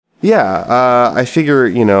Yeah, I figure,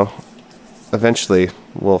 eventually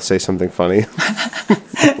we'll say something funny.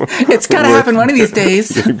 It's gotta happen one of these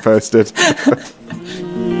days. Getting posted.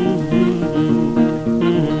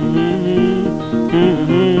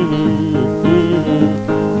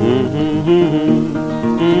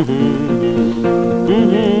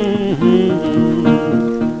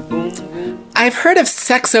 I've heard of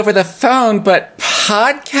sex over the phone, but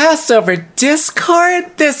podcasts over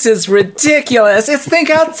Discord? This is ridiculous. It's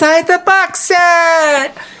Think Outside the Box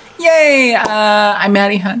Set! Yay! I'm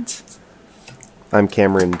Maddie Hunt. I'm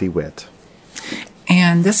Cameron DeWitt.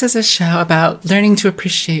 And this is a show about learning to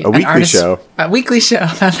appreciate A weekly show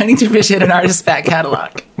about learning to appreciate an artist's back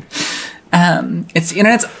catalog. It's the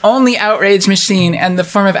internet's only outrage machine, and the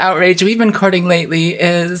form of outrage we've been courting lately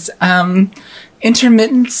is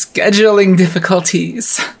intermittent scheduling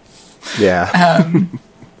difficulties. Yeah.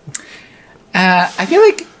 I feel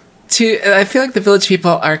like the Village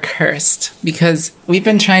People are cursed because we've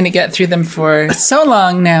been trying to get through them for so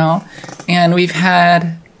long now, and we've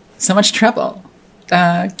had so much trouble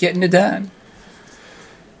getting it done.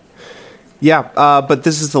 Yeah, but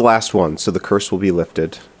this is the last one, so the curse will be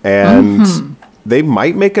lifted. And they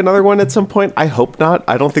might make another one at some point. I hope not.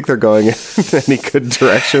 I don't think they're going in any good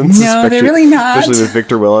directions. No, they're really not. Especially with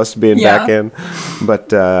Victor Willis being back in. But,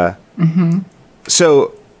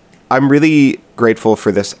 so I'm really grateful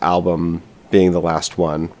for this album being the last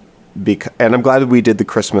one. And I'm glad that we did the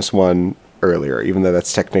Christmas one earlier, even though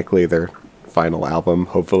that's technically their final album,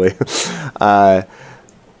 hopefully.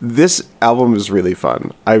 This album was really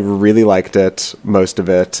fun. I really liked it, most of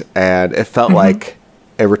it, and it felt like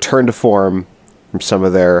a return to form from some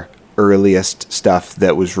of their earliest stuff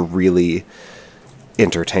that was really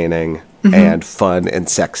entertaining and fun and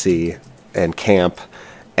sexy and camp.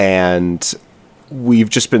 And we've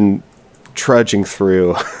just been trudging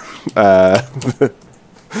through this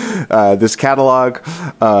catalog.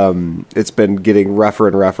 It's been getting rougher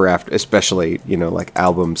and rougher after, especially, like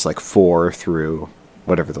albums like 4 through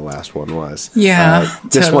whatever the last one was. Yeah,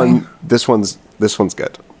 totally. This one's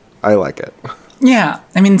good. I like it. Yeah,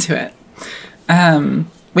 I'm into it.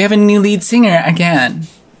 We have a new lead singer again.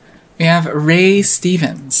 We have Ray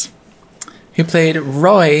Stevens, who played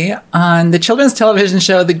Roy on the children's television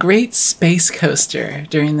show The Great Space Coaster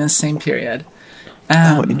during this same period.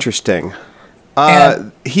 Interesting.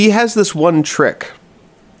 He has this one trick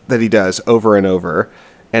that he does over and over,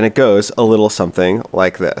 and it goes a little something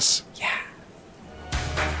like this. Yeah.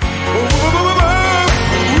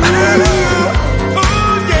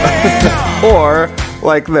 Or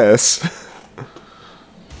like this.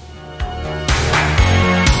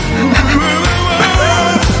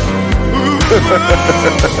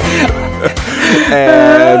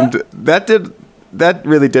 And that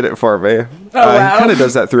really did it for me. Wow. He kind of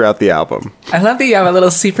does that throughout the album. I love that you have a little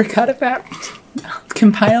supercut of that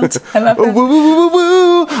compiled. I love that. Woo, woo, woo,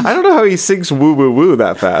 woo. I don't know how he sings woo, woo, woo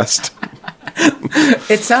that fast.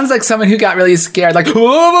 It sounds like someone who got really scared, like...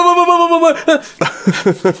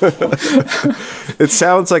 It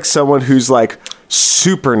sounds like someone who's like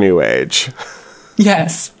super new age.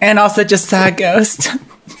 Yes, and also just saw a ghost.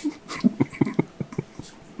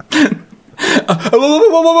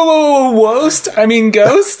 Woast? I mean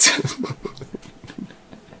ghost?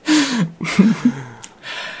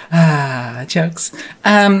 Jokes.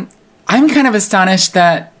 I'm kind of astonished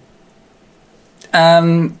that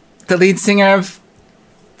the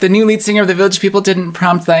new lead singer of the Village People didn't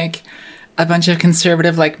prompt like a bunch of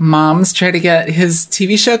conservative like moms try to get his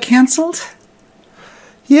TV show canceled.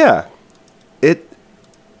 Yeah.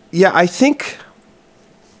 I think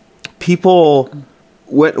people,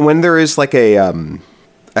 when there is like a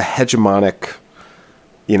hegemonic,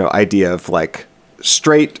 idea of like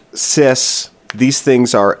straight, cis, these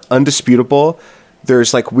things are undisputable,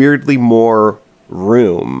 there's like weirdly more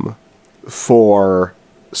room for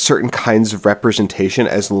certain kinds of representation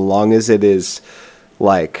as long as it is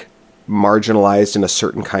like marginalized in a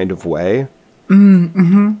certain kind of way.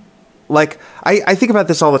 Mm-hmm. Like I think about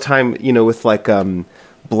this all the time, with like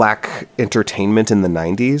black entertainment in the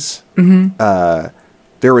 90s. Mm-hmm.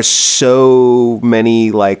 There was so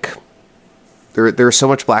many like there was so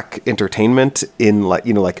much black entertainment in like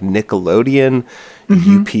like Nickelodeon,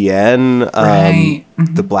 UPN, Right.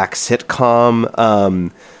 the black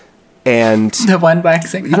sitcom, and The one black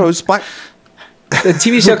sitcom. it was black. The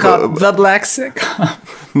TV show called The Black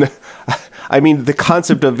Sitcom. I mean, the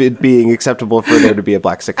concept of it being acceptable for there to be a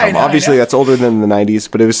black sitcom. Obviously, that's older than the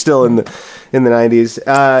 90s, but it was still in the 90s.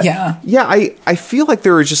 I feel like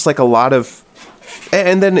there was just like a lot of,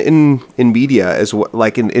 and then in media as well,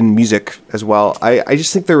 like in music as well. I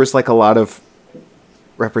just think there was like a lot of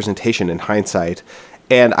representation in hindsight,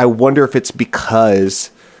 And I wonder if it's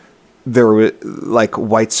because there were like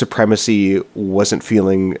white supremacy wasn't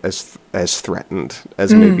feeling as threatened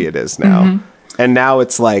as maybe it is now. And now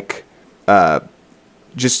it's like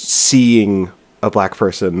just seeing a black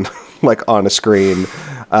person like on a screen,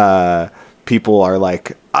 people are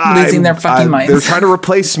like losing their fucking minds. They're trying to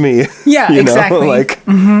replace me. Yeah, exactly. Like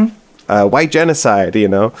white genocide,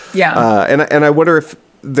 Yeah. And I wonder if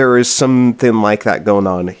there is something like that going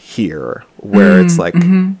on here, where it's like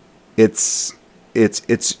it's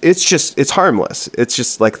harmless. It's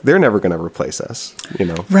just like they're never going to replace us,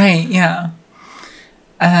 Right. Yeah.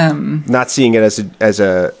 Not seeing it as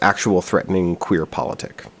a actual threatening queer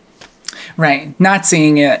politic. Right. Not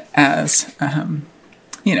seeing it as,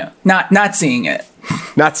 not seeing it.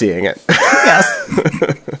 Not seeing it. Yes.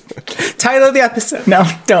 Title of the episode. No,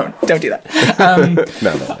 don't do that.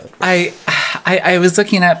 No. I was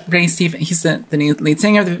looking up Ray Stevens. He's the new lead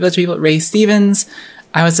singer of the Village People, Ray Stevens.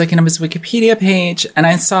 I was looking up his Wikipedia page, and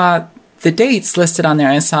I saw the dates listed on there.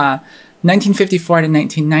 I saw 1954 to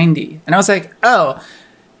 1990. And I was like, oh,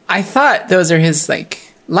 I thought those are his,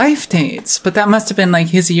 like, life dates, but that must have been, like,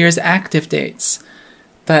 his year's active dates.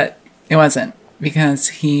 But it wasn't, because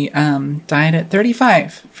he died at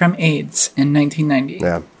 35 from AIDS in 1990.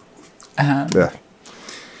 Yeah. Yeah.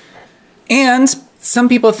 And some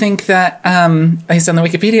people think that, at least on the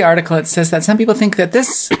Wikipedia article, it says that some people think that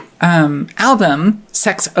this album,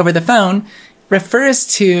 Sex Over the Phone, refers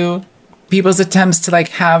to people's attempts to like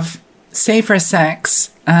have safer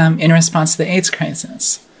sex in response to the AIDS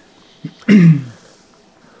crisis. I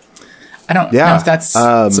don't know if that's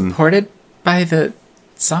supported by the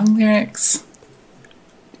song lyrics.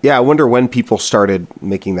 Yeah, I wonder when people started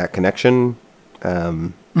making that connection.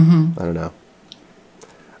 I don't know.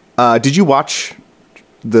 Did you watch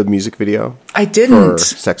the music video? I didn't. For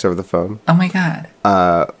Sex Over the Phone? Oh my God.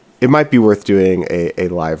 It might be worth doing a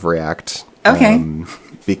live react. Okay.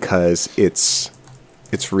 Because it's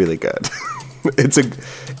really good.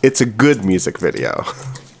 it's a good music video.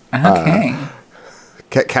 Okay.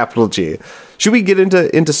 Capital G. Should we get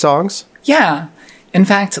into songs? Yeah. In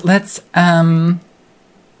fact, let's do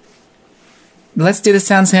the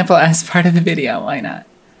sound sample as part of the video. Why not?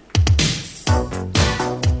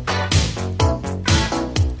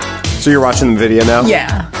 So you're watching the video now?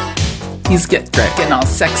 Yeah. He's getting all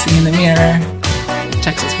sexy in the mirror.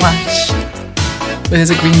 Checks his watch. There's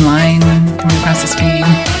a green line coming across the screen.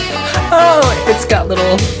 Oh, it's got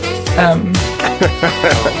little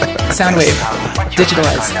sound wave.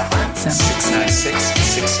 Digitalized sound.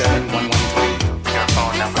 696-67113. Your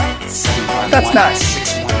phone number. That's not.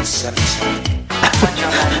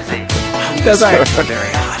 6117. Those aren't.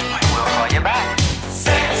 Very hot. We'll call you back.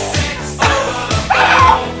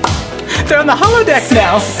 They're on the holodeck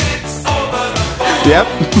now. Yep.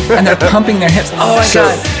 And they're pumping their hips. Oh my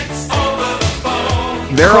God.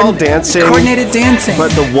 They're all dancing. Coordinated dancing.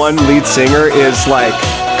 But the one lead singer is like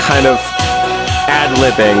kind of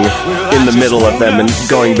ad-libbing in the middle of them and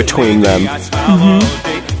going between them.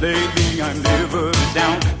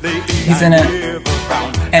 He's in a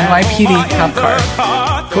NYPD cop car.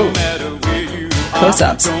 Cool.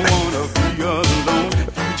 Close-ups.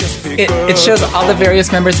 It shows all the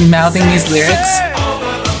various members mouthing these lyrics.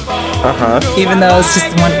 Even though it's just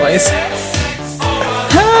one voice.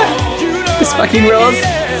 This fucking rules.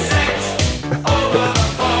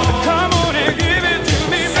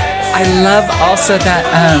 I love also that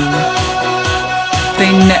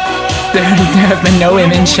there have been no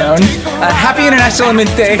women shown. Happy International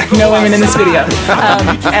Women's Day. No women in this video.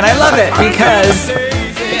 And I love it because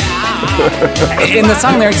in the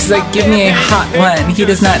song lyrics, he's like, give me a hot one. He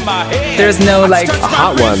does not, there's no like, A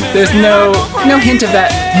hot one. there's no hint of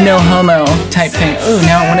that no homo type thing. Oh,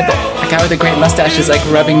 now one of the guy with a great mustache is like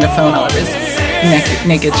rubbing the phone all over his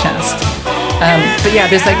naked chest. But yeah,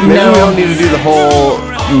 there's like Maybe no. we don't need to do the whole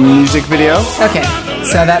music video. Okay,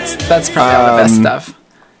 so that's probably all the best stuff.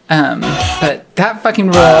 But that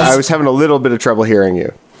fucking rules. I was having a little bit of trouble hearing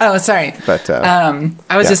you. Oh, sorry. But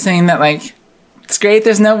I was just saying that like it's great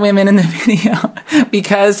there's no women in the video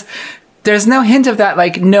because there's no hint of that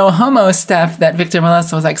like no homo stuff that Victor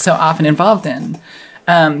Melissa was like so often involved in.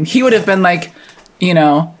 He would have been like,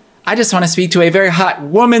 I just want to speak to a very hot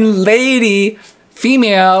woman, lady,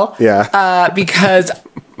 female. Yeah. Because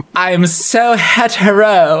I'm so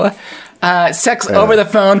hetero. Sex over the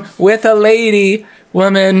phone with a lady,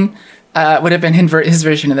 woman, would have been his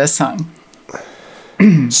version of this song.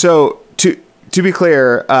 So to be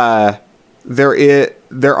clear,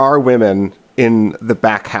 there are women in the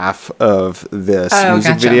back half of this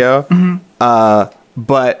music gotcha. video,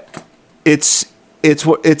 but it's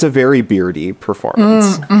it's a very beardy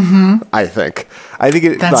performance. I think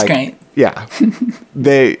it. That's great. Yeah,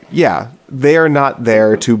 they are not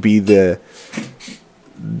there to be the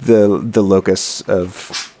locus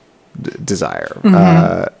of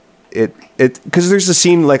desire. It because there's a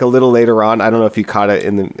scene like a little later on. I don't know if you caught it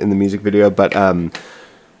in the music video, but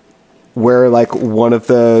where like one of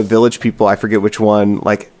the village people, I forget which one,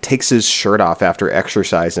 like takes his shirt off after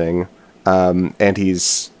exercising, and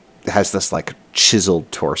has this like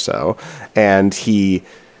chiseled torso, and he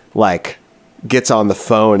like gets on the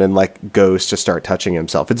phone and like goes to start touching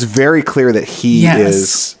himself. It's very clear that he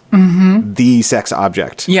is the sex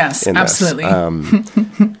object. Yes, in this. absolutely.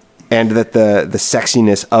 And that the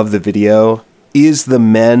sexiness of the video is the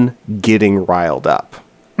men getting riled up.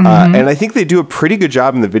 And I think they do a pretty good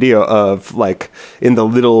job in the video of like in the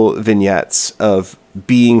little vignettes of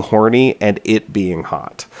being horny and it being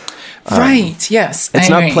hot. Right. Yes. It's I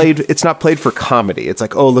not agree. played. It's not played for comedy. It's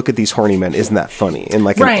like, oh, look at these horny men. Isn't that funny? In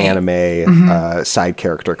like Right. an anime side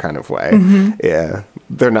character kind of way. Yeah,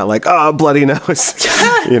 they're not like, oh, bloody nose,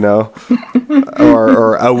 you know,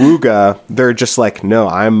 or awooga. They're just like, no,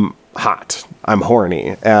 I'm hot. I'm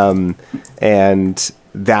horny. And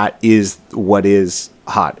that is what is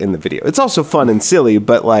hot in the video. It's also fun and silly,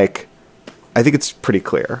 but like, I think it's pretty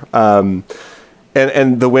clear. And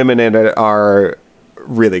the women in it are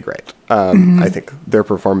really great. I think their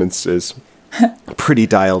performance is pretty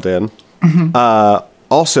dialed in.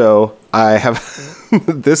 Also, I have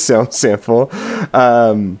this sound sample.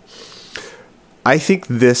 I think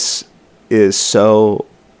this is so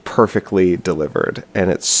perfectly delivered,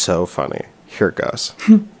 and it's so funny. Here it goes.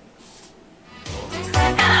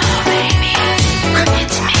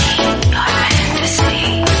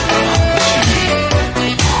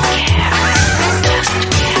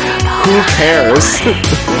 Who cares?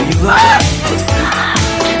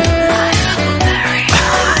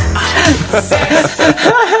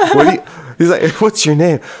 He's like, what's your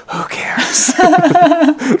name? Who cares?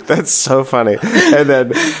 That's so funny. And then,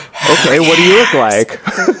 okay, what do you look like?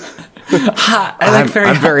 Hot. I like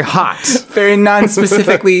I'm very hot. very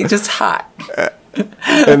non-specifically, just hot.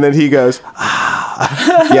 And then he goes,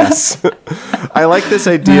 yes. I like this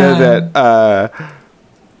idea that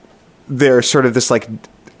they're sort of this like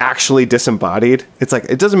actually disembodied. It's like,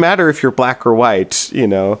 it doesn't matter if you're black or white, you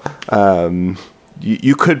know,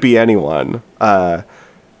 you could be anyone.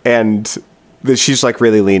 And she's like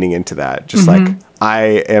really leaning into that. Just like,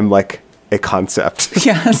 I am like a concept.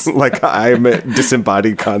 Yes. Like I'm a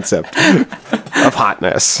disembodied concept of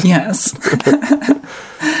hotness. Yes.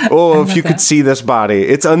 Oh, if you could see this body,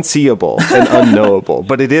 it's unseeable and unknowable,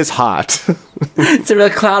 but it is hot. It's a real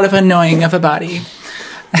cloud of unknowing of a body.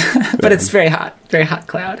 But it's very hot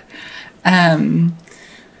cloud. Yeah,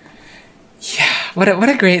 what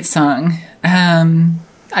a great song.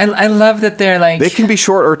 I love that they're like, They can be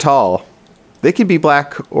short or tall. They can be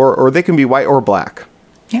black or they can be white or black.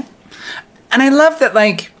 yeah. And I love that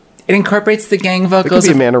like it incorporates the gang It could vocals.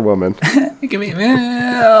 be a man or woman. It can be,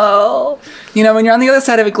 oh. You know, when you're on the other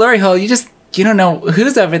side of a glory hole, you don't know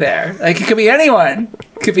who's over there. Like it could be anyone.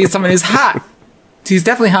 It could be someone who's hot. He's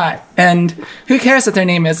definitely hot. And who cares what their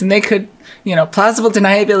name is? And they could, you know, plausible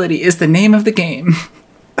deniability is the name of the game.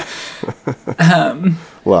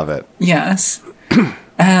 Love it. Yes.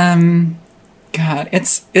 God,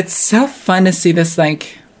 it's so fun to see this,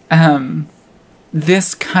 like,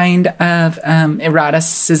 this kind of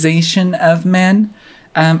eroticization of men.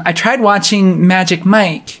 I tried watching Magic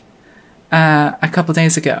Mike a couple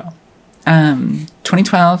days ago.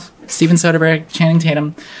 2012, Steven Soderbergh, Channing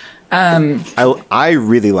Tatum. I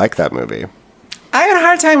really like that movie. I had a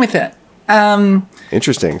hard time with it.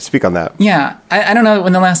 Interesting. Speak on that. Yeah, I don't know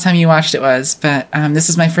when the last time you watched it was, but this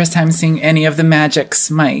is my first time seeing any of the Magic's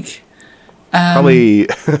Mike. Probably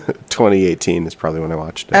 2018 is probably when I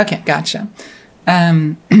watched it. Okay, gotcha.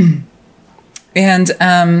 And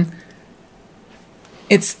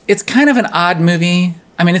it's kind of an odd movie.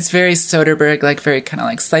 I mean, it's very Soderbergh, like very kind of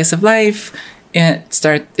like slice of life. It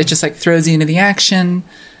just like throws you into the action.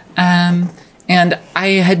 And I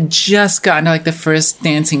had just gotten to like the first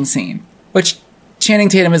dancing scene, which Channing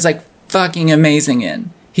Tatum is like fucking amazing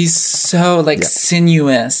in. He's so like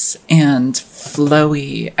sinuous and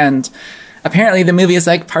flowy, and apparently the movie is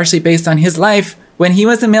like partially based on his life when he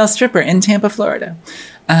was a male stripper in Tampa, Florida.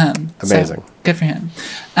 Amazing. So, good for him.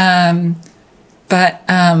 But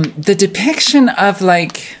the depiction of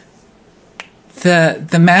like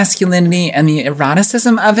the masculinity and the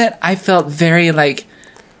eroticism of it, I felt very like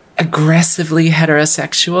aggressively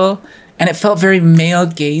heterosexual, and it felt very male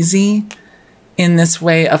gazy in this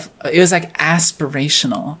way of, it was like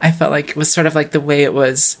aspirational. I felt like it was sort of like the way it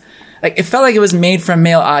was like, it felt like it was made for a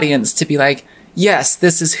male audience to be like, yes,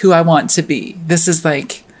 this is who I want to be. This is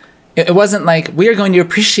like, it wasn't like, we are going to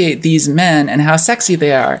appreciate these men and how sexy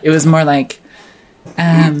they are. It was more like,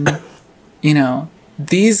 you know,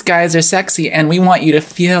 these guys are sexy and we want you to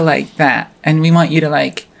feel like that. And we want you to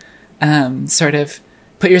like, sort of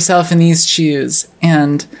put yourself in these shoes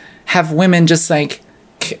and have women just like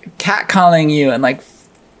catcalling you and like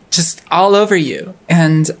just all over you.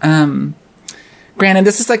 And, granted,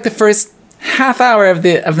 this is like the first half hour of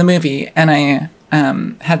the movie, and I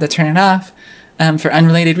had to turn it off for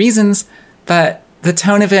unrelated reasons. But the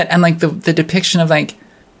tone of it and like the depiction of like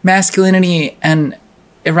masculinity and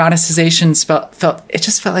eroticization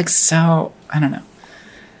felt like so, I don't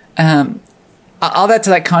know. All that to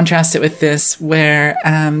like contrast it with this, where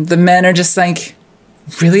the men are just like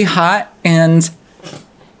really hot, and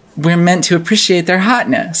we're meant to appreciate their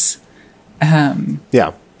hotness.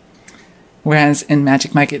 Yeah. Whereas in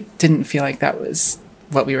Magic Mike, it didn't feel like that was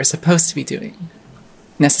what we were supposed to be doing,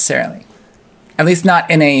 necessarily. At least not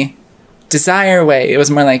in a desire way. It was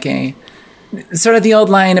more like a sort of the old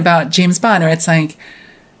line about James Bond, where it's like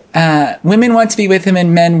women want to be with him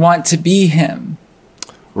and men want to be him.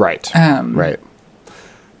 Right. Right.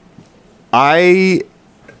 I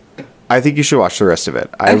think you should watch the rest of it.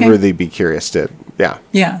 I'd Okay. really be curious to. Yeah.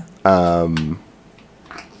 Yeah.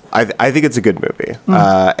 I think it's a good movie,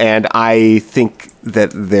 and I think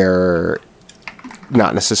that they're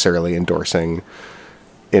not necessarily endorsing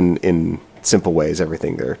in simple ways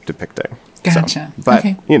everything they're depicting. Gotcha. But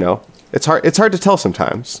Okay. you know, it's hard to tell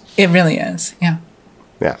sometimes. It really is. Yeah.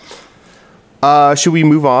 Yeah. Should we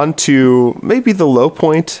move on to maybe the low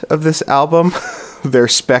point of this album? Their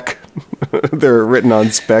spec. They're written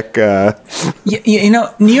on spec. You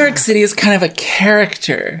know, New York City is kind of a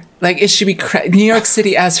character. Like, it should be New York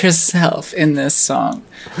City as herself in this song.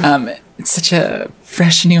 It's such a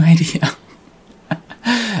fresh new idea.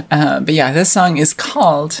 But yeah, this song is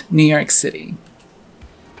called New York City.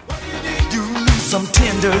 You need some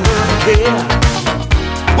tender love care.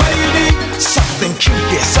 What do you need? Something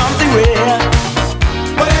kinky, something rare.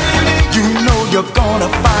 What do you need? You know you're gonna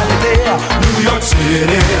find it there. New York City.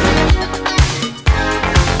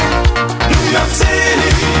 New York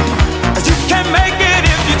City. You can make it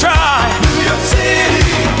if you try. New York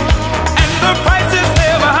City. And the price is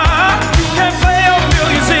never high. You can play a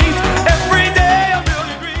million scenes every day, a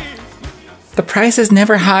million dreams. The price is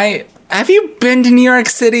never high. Have you been to New York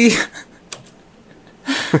City?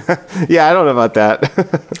 Yeah, I don't know about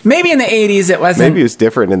that. Maybe in the 80s it wasn't. Maybe it was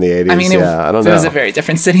different in the 80s. I mean, I don't it know. was a very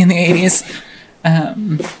different city in the 80s.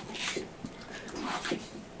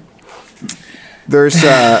 There's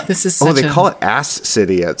This is oh, such they a- call it Ass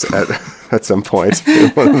City at some point in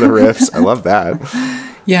one of the riffs. I love that.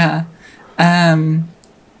 Yeah.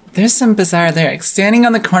 There's some bizarre lyrics. Standing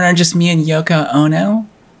on the corner, just me and Yoko Ono.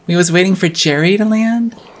 We was waiting for Jerry to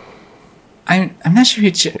land. I'm not sure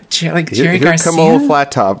who Jerry Here Garcia. come old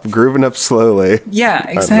flat top grooving up slowly. Yeah,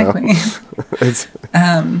 exactly. It's,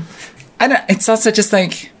 I don't. It's also just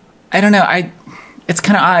like, I don't know. It's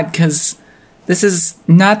kind of odd because this is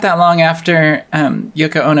not that long after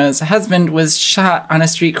Yoko Ono's husband was shot on a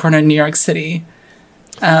street corner in New York City.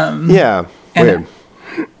 yeah, and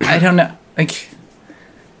weird. I don't know. Like,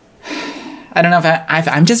 I don't know if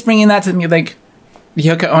I'm just bringing that to me. Like,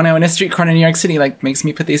 Yoko Ono in a street corner in New York City, like, makes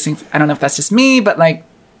me put these things. I don't know if that's just me, but like,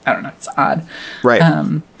 I don't know. It's odd. Right.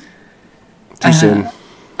 Too soon.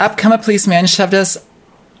 Up come a policeman, shoved us,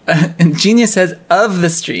 and Genius says, of the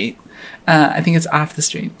street. I think it's off the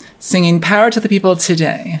street. Singing power to the people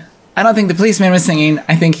today. I don't think the policeman was singing.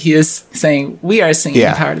 I think he is saying, we are singing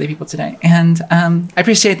Yeah. power to the people today. And I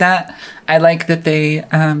appreciate that. I like that they,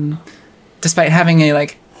 despite having a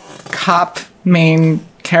like cop main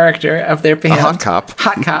character of their band. hot cop.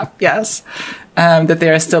 Hot cop, yes. That they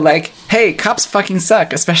are still like, hey, cops fucking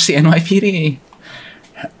suck, especially NYPD.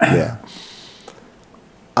 Yeah.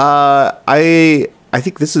 I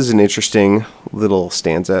think this is an interesting little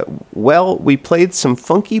stanza. Well, we played some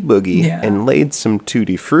funky boogie Yeah. and laid some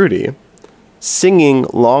tutti frutti, singing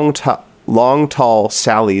long tall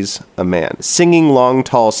Sally's a man. Singing long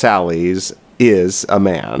tall Sally's is a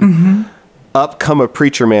man. Mm-hmm. Up come a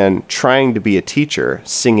preacher man trying to be a teacher,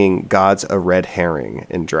 singing God's a red herring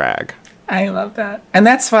in drag. I love that. And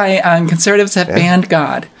that's why conservatives have banned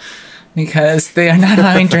God, because they are not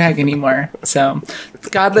allowing drag anymore. So,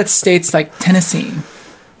 godless states like Tennessee.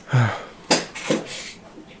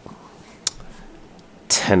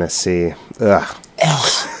 Tennessee. Ugh.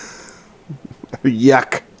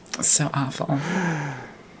 Yuck. So awful.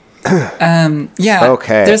 Yeah.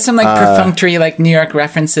 Okay, There's some like perfunctory like New York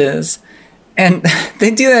references. And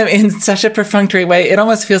they do them in such a perfunctory way. It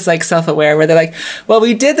almost feels like self-aware, where they're like, well,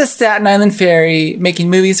 we did the Staten Island Ferry, making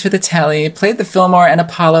movies for the telly, played the Fillmore and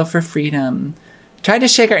Apollo for freedom, tried to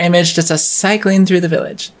shake our image just us cycling through the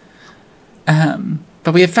village.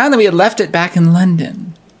 But we had found that we had left it back in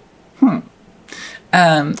London.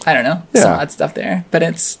 I don't know. Some odd stuff there. But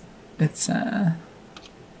it's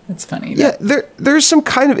funny. Yeah, there's some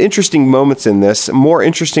kind of interesting moments in this, more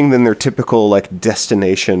interesting than their typical like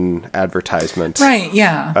destination advertisement. Right,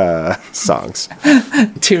 yeah. Songs.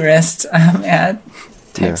 Tourist ad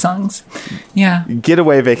type songs. Yeah.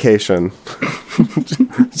 Getaway vacation.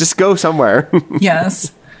 Just go somewhere.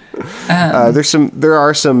 Yes. There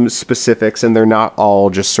are some specifics, and they're not all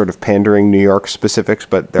just sort of pandering New York specifics,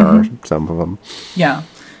 but there are some of them. Yeah.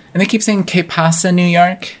 And they keep saying Que Pasa, New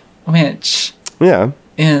York, which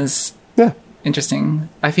is interesting.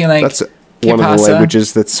 I feel like that's one of the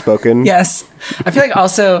languages that's spoken. Yes. I feel like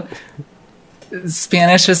also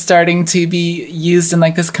Spanish is starting to be used in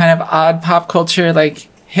like this kind of odd pop culture, like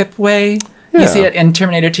hip way. You see it in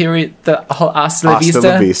Terminator 2, the whole Hasta la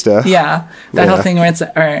Vista. Yeah. That whole thing where it's,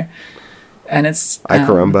 and it's... Ay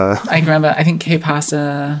caramba. I think Que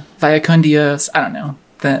Pasa, Vaya con Dios. I don't know.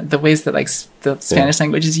 The ways that like the Spanish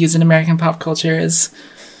language is used in American pop culture is...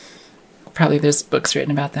 Probably there's books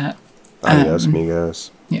written about that. Adios,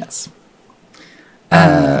 amigos. Yes.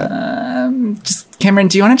 Just Cameron,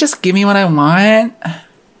 do you want to just give me what I want?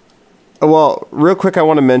 Well, real quick, I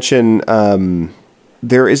want to mention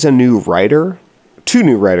there is a new writer, 2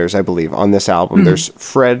 new writers, I believe, on this album. There's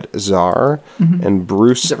Fred Czar and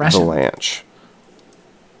Bruce Valanche.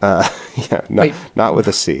 Not with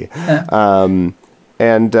a C. I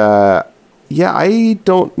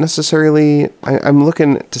don't necessarily. I'm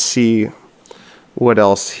looking to see what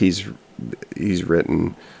else he's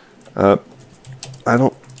written. I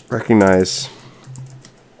don't recognize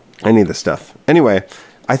any of the stuff. Anyway,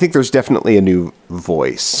 I think there's definitely a new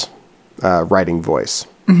voice, writing voice.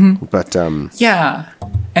 But yeah,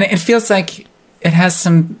 and it feels like it has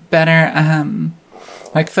some better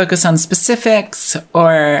like focus on specifics,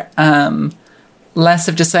 or less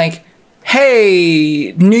of just like,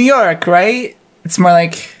 hey, New York, right? It's more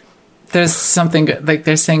like there's something like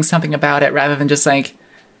they're saying something about it rather than just like,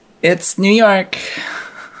 it's New York.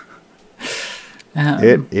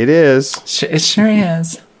 It is. It sure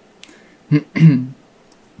is.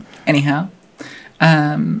 Anyhow.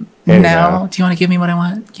 Now, do you want to give me what I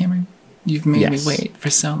want, Cameron? You've made me wait for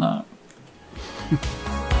so long.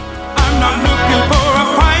 I'm not looking for a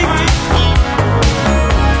fight.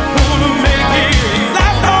 Wanna make it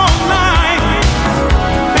last all night.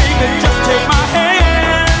 Baby, just take my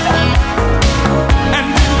hand and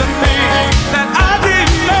do the things that I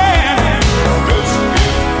demand.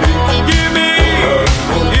 Give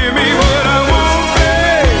me what I want,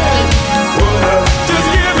 babe. Just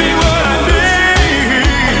give me what I need.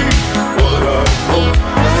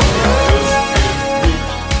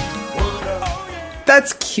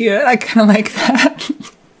 That's cute. I kind of like that.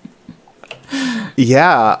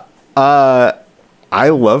 Yeah. I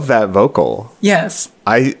love that vocal. Yes.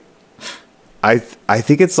 I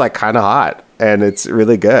think it's like kind of hot, and it's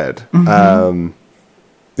really good.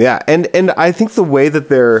 Yeah, and I think the way that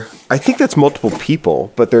I think that's multiple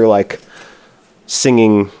people, but they're like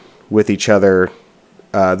singing with each other.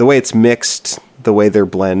 The way it's mixed, the way their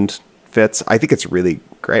blend fits, I think it's really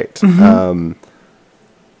great.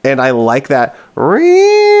 And I like that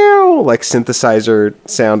like synthesizer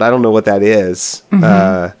sound. I don't know what that is,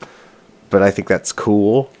 but I think that's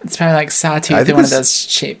cool. It's probably like sawtooth, one of those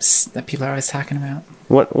shapes that people are always talking about.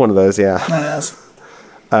 One of those, yeah. One of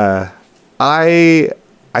those.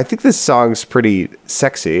 I think this song's pretty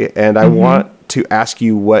sexy, and I want to ask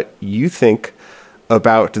you what you think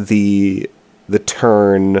about the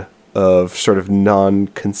turn of sort of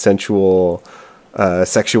non-consensual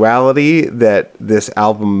sexuality that this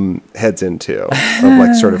album heads into, of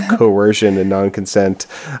like sort of coercion and non-consent.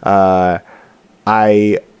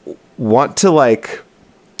 I want to like,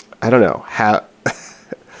 I don't know how.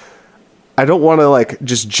 I don't want to like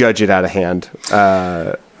just judge it out of hand.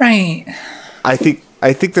 Right. I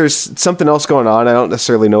think there's something else going on. I don't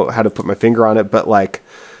necessarily know how to put my finger on it, but like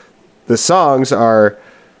the songs are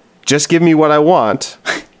Just Give Me What I Want,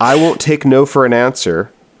 I Won't Take No for an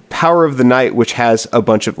Answer, Power of the Night, which has a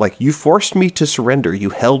bunch of like, you forced me to surrender, you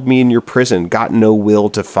held me in your prison, got no will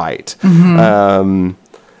to fight.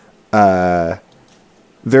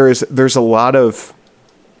 There's a lot of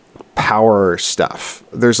power stuff.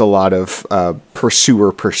 There's a lot of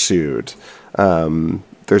pursuer pursued.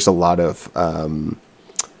 There's a lot of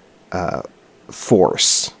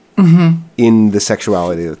force in the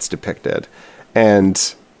sexuality that's depicted.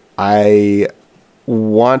 And I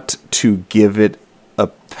want to give it a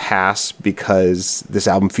pass because this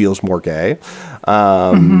album feels more gay.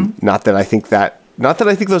 Not that I think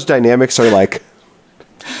those dynamics are like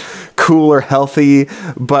cool or healthy,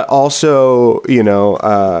 but also,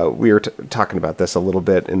 we were talking about this a little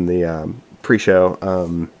bit in the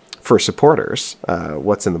pre-show for supporters,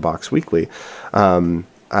 What's in the Box Weekly.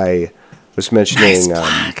 I was mentioning... Nice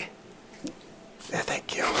plug.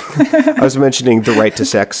 Thank you. I was mentioning The Right to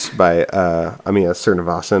Sex by Amia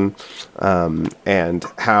Srinivasan, and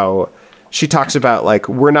how she talks about, like,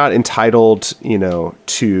 we're not entitled,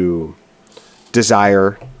 to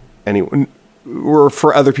desire anyone, or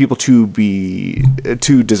for other people to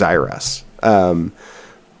desire us.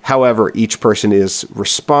 However, each person is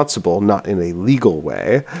responsible, not in a legal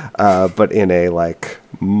way, but in a, like,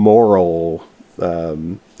 moral,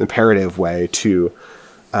 imperative way to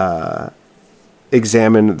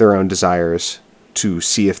examine their own desires, to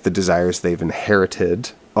see if the desires they've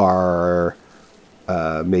inherited are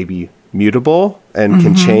maybe mutable and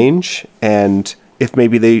can change, and if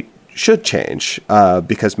maybe they should change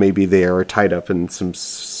because maybe they are tied up in some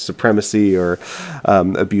supremacy or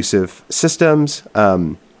abusive systems,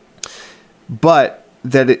 but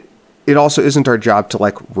that it also isn't our job to,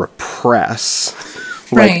 like, repress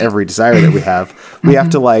like every desire that we have. We have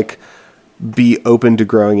to, like, be open to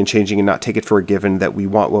growing and changing and not take it for a given that we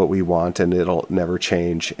want what we want and it'll never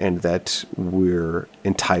change, and that we're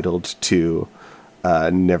entitled to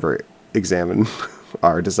never examine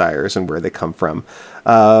our desires and where they come from.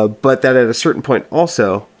 But that at a certain point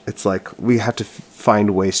also, it's like we have to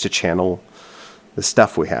find ways to channel the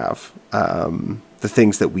stuff we have, the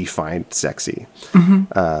things that we find sexy.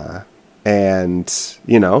 And,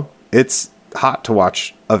 it's hot to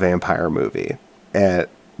watch a vampire movie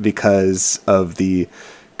because of the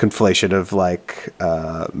conflation of, like,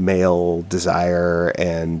 male desire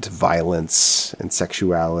and violence and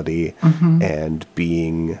sexuality and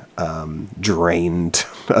being drained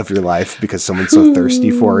of your life because someone's so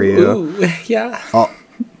thirsty for you. Ooh, yeah.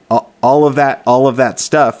 All of that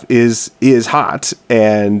stuff is hot,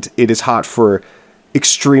 and it is hot for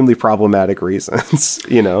extremely problematic reasons,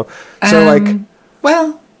 So,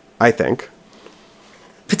 well, I think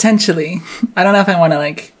potentially, I don't know if I want to,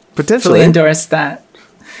 like, potentially fully endorse that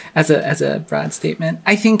as a broad statement.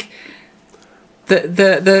 I think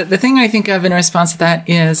the thing I think of in response to that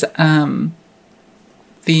is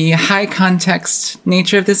the high context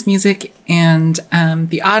nature of this music and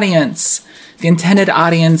the audience, the intended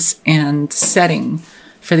audience and setting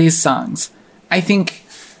for these songs. I think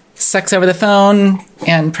Sex Over the Phone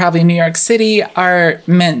and probably New York City are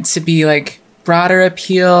meant to be, like, broader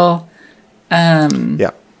appeal.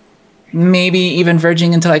 Yeah. Maybe even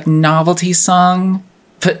verging into, like, novelty song,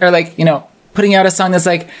 or, like, putting out a song that's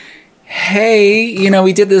like, hey,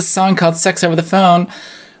 we did this song called Sex Over the Phone.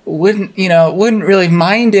 Wouldn't really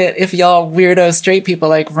mind it if y'all weirdo straight people,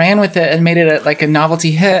 like, ran with it and made it like a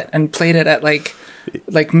novelty hit and played it at like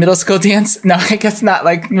middle school dance. No, I guess not,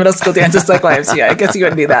 like, middle school dances like lives. Yeah, I guess you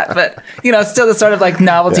wouldn't do that, but still the sort of, like,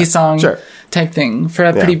 novelty song type thing for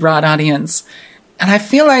a pretty broad audience. And I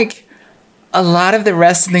feel like a lot of the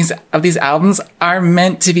rest of these albums are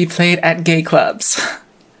meant to be played at gay clubs.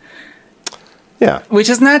 Yeah. Which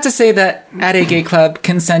is not to say that at a gay club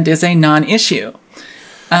consent is a non-issue.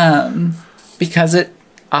 Because it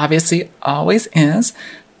obviously always is.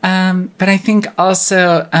 But I think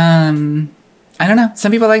also, I don't know,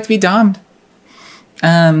 some people like to be dommed.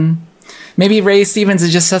 Maybe Ray Stevens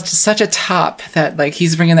is just such a top that, like,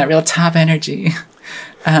 he's bringing that real top energy.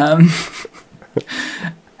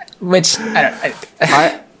 Which I'm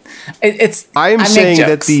saying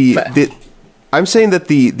that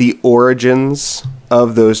the origins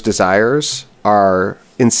of those desires are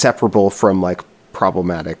inseparable from, like,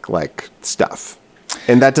 problematic, like, stuff,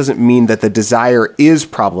 and that doesn't mean that the desire is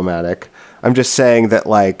problematic. I'm just saying that,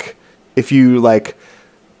 like, if you, like,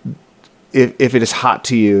 if it is hot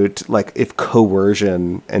to you, like, if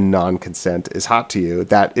coercion and non-consent is hot to you,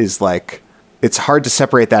 that is, like, it's hard to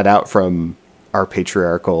separate that out from our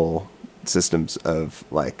patriarchal systems of,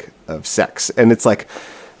 like, of sex. And it's like,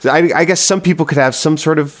 I guess some people could have some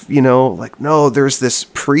sort of, like, no, there's this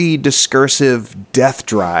pre-discursive death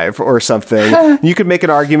drive or something. You could make an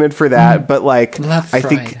argument for that, but, like, I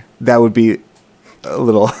think that would be a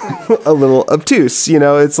little obtuse,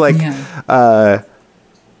 It's like,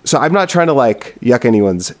 so I'm not trying to, like, yuck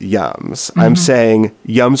anyone's yums. I'm saying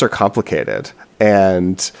yums are complicated,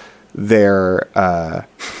 and they are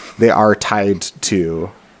tied to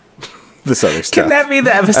this other stuff. Can that be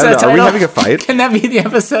the episode title? Are we having a fight? Can that be the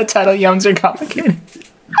episode title? Yums are complicated.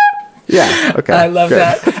 Yeah. Okay. I love good.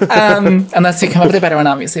 that. Unless you come up with a better one,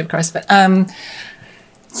 obviously, of course. But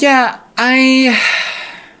yeah, I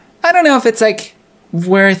don't know if it's like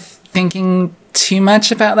worth thinking too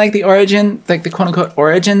much about like the origin, like the quote unquote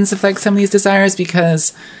origins of like some of these desires,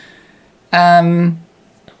 because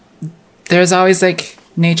there's always like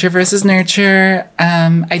nature versus nurture.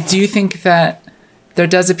 I do think that there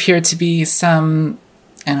does appear to be some,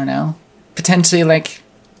 I don't know, potentially like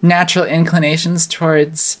natural inclinations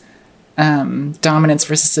towards dominance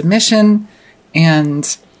versus submission.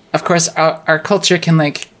 And of course, our culture can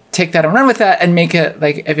like take that and run with that and make it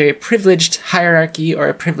like a very privileged hierarchy or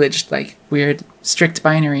a privileged like weird strict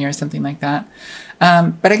binary or something like that.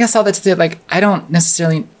 But I guess all that to say, like, I don't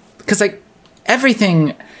necessarily, because like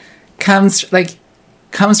everything comes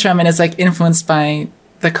from and is like influenced by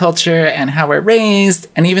the culture and how we're raised,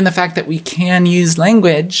 and even the fact that we can use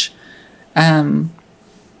language.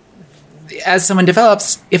 As someone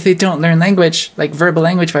develops, if they don't learn language, like verbal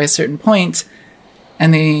language by a certain point,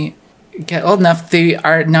 and they get old enough, they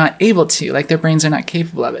are not able to, like their brains are not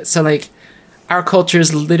capable of it. So like our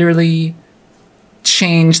cultures literally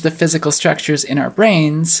change the physical structures in our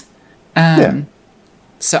brains.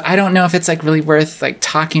 So I don't know if it's like really worth like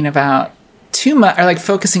talking about too much or like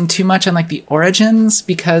focusing too much on like the origins,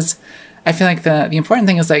 because I feel like the important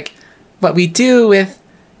thing is like what we do with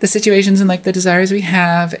the situations and like the desires we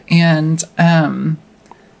have. And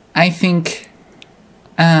I think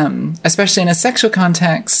especially in a sexual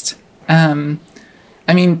context, I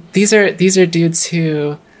mean, these are dudes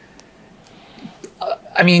who,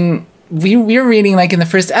 I mean, we were reading like in the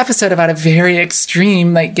first episode about a very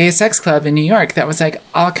extreme like gay sex club in New York that was like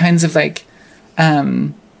all kinds of like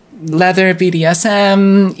leather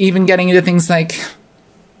BDSM, even getting into things like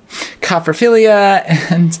coprophilia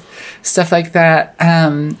and stuff like that.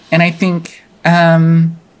 And I think, yeah,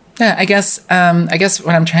 I guess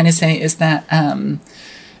what I'm trying to say is that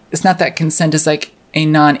it's not that consent is like a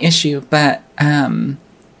non-issue, but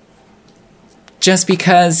just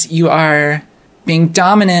because you are being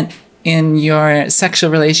dominant in your sexual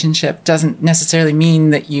relationship doesn't necessarily mean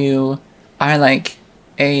that you are like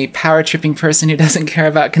a power tripping person who doesn't care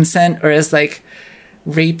about consent or is like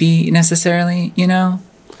rapey necessarily, you know?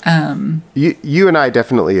 You and I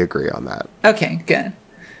definitely agree on that. Okay, good.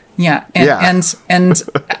 Yeah. And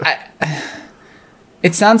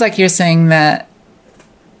it sounds like you're saying that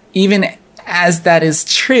even as that is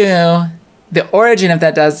true, the origin of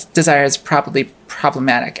that desire is probably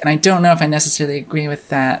problematic. And I don't know if I necessarily agree with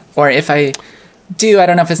that. Or if I do, I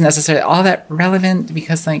don't know if it's necessarily all that relevant,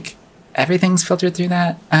 because like everything's filtered through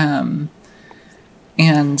that. And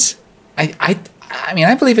I mean,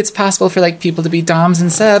 I believe it's possible for like people to be doms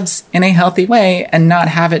and subs in a healthy way and not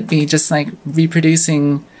have it be just like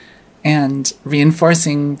reproducing and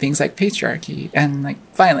reinforcing things like patriarchy and like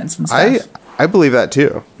violence and stuff. I believe that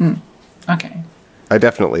too. Okay. I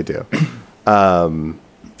definitely do.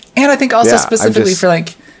 And I think also specifically for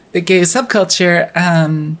like the gay subculture,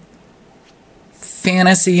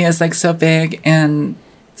 fantasy is like so big, and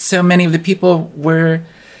so many of the people were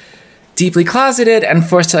deeply closeted and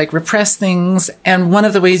forced to like repress things. And one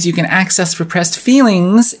of the ways you can access repressed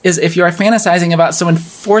feelings is if you are fantasizing about someone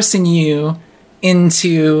forcing you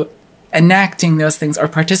into enacting those things or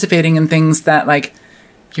participating in things that like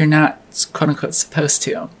you're not quote unquote supposed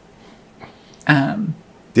to.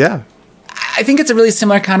 Yeah. I think it's a really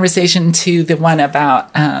similar conversation to the one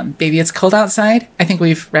about Baby It's Cold Outside. I think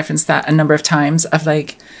we've referenced that a number of times of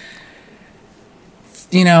like,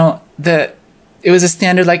 you know, it was a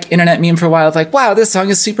standard like internet meme for a while of like, wow, this song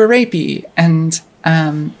is super rapey. And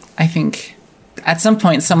I think at some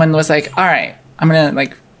point someone was like, all right, I'm going to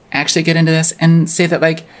like actually get into this and say that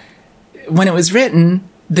like when it was written,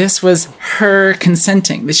 this was her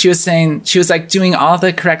consenting. That she was saying, she was like doing all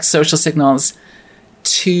the correct social signals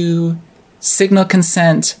to signal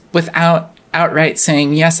consent without outright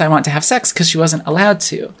saying, yes, I want to have sex, because she wasn't allowed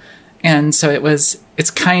to. And so it's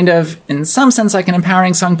kind of in some sense like an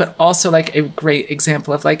empowering song, but also like a great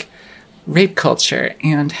example of like rape culture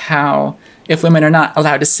and how if women are not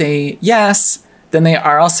allowed to say yes, then they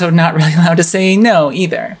are also not really allowed to say no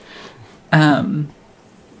either.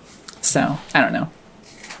 So I don't know.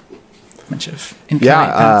 Bunch of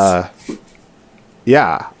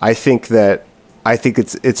yeah. I think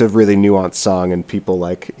it's a really nuanced song, and people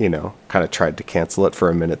like, you know, kind of tried to cancel it for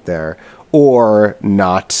a minute there, or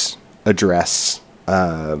not address,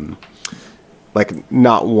 like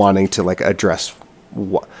not wanting to like address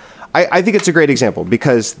what. I think it's a great example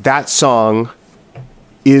because that song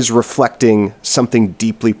is reflecting something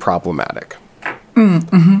deeply problematic.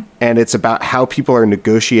 Mm-hmm. And it's about how people are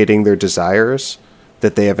negotiating their desires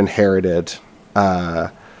that they have inherited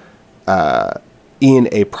in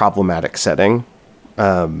a problematic setting.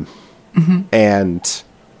 And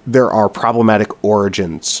there are problematic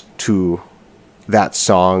origins to that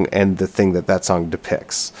song and the thing that song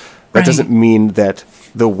depicts. That Right. doesn't mean that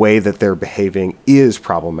the way that they're behaving is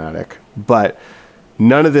problematic, but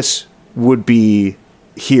none of this would be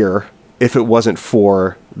here if it wasn't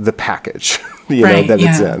for the package, Right, that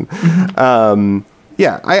it's yeah. in.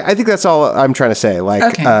 I think that's all I'm trying to say. Like,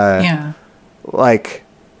 Okay. Yeah. like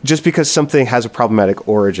just because something has a problematic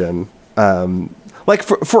origin, like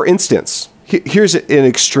for instance, here's an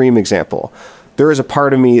extreme example. There is a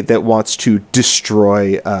part of me that wants to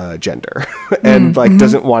destroy gender and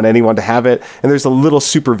doesn't want anyone to have it. And there's a little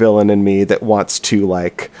supervillain in me that wants to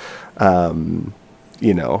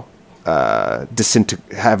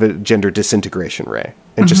have a gender disintegration ray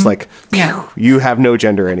and just Yeah. you have no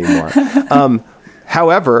gender anymore.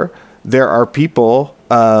 However, there are people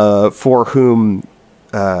for whom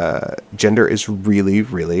gender is really,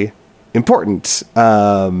 really important.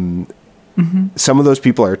 Some of those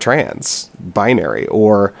people are trans, binary,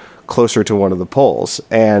 or closer to one of the poles.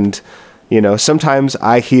 And, sometimes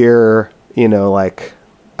I hear,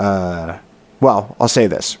 I'll say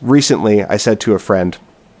this. Recently, I said to a friend,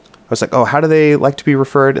 I was like, oh, how do they like to be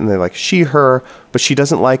referred? And they're like, she, her, but she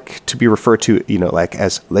doesn't like to be referred to,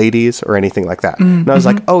 as ladies or anything like that. And I was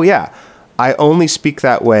like, oh, yeah, I only speak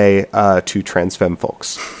that way to trans femme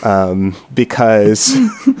folks because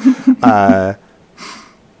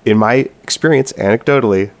in my experience,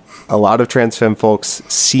 anecdotally, a lot of trans femme folks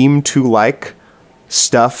seem to like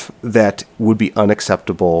stuff that would be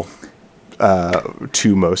unacceptable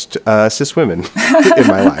to most cis women in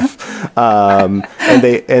my life, and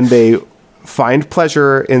they find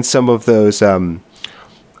pleasure in some of those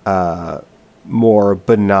more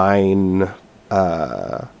benign,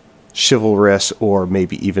 chivalrous, or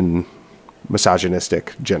maybe even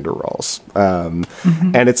misogynistic gender roles. And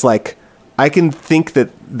it's like I can think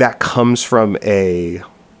that comes from the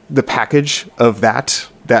package of that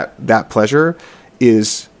pleasure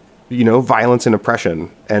is, violence and oppression,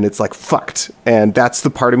 and it's like fucked. And that's the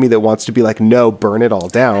part of me that wants to be like, no, burn it all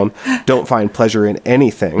down. Don't find pleasure in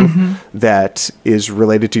anything that is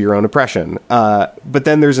related to your own oppression. But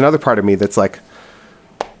then there's another part of me that's like,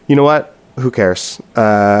 you know what? Who cares?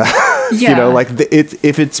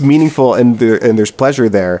 If it's meaningful and there's pleasure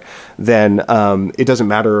there, then it doesn't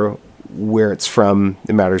matter where it's from.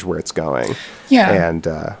 It matters where it's going. Yeah. And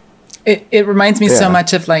it reminds me so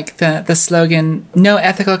much of the slogan, no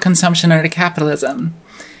ethical consumption under capitalism.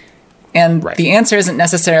 And Right. the answer isn't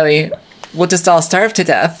necessarily, we'll just all starve to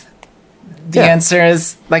death. The answer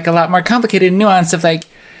is a lot more complicated and nuanced of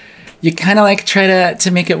you kind of try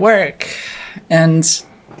to make it work. And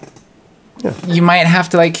you might have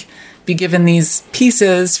to be given these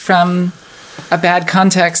pieces from a bad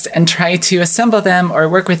context and try to assemble them or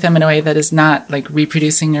work with them in a way that is not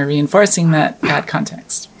reproducing or reinforcing that bad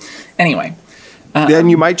context. Anyway, then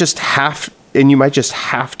you might just have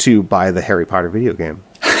to buy the Harry Potter video game.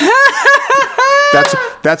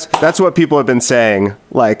 That's what people have been saying.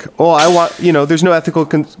 I want, there's no ethical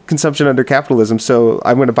consumption under capitalism, so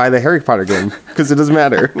I'm going to buy the Harry Potter game because it doesn't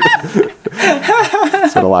matter.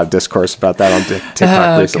 There's been a lot of discourse about that on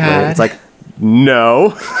TikTok recently. God. It's like,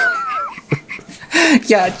 no.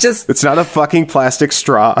 yeah, It's not a fucking plastic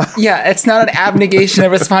straw. Yeah, it's not an abnegation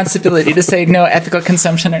of responsibility to say no ethical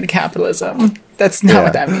consumption under capitalism. That's not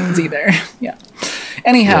what that means either. Yeah.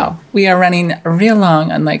 Anyhow, we are running real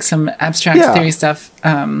long on some abstract theory stuff.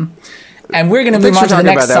 And we're going to move on to the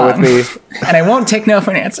next song. About that with me. And I won't take no for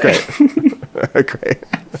an answer. Great. Great.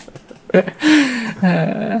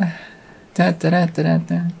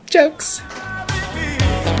 Jokes.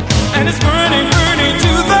 And it's burning to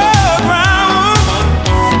the ground.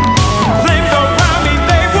 Flames around me,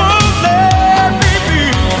 they won't let me be.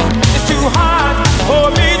 It's too hot for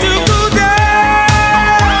me to cool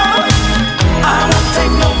down. I won't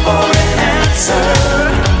take no for an answer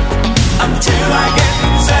until I get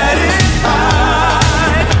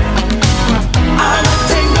satisfied. I won't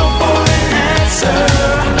take no for an answer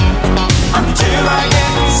until I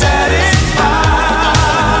get satisfied.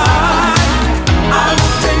 I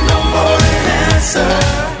won't take no for an answer.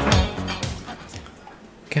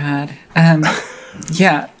 God.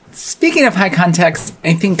 Yeah. Speaking of high context,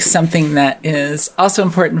 I think something that is also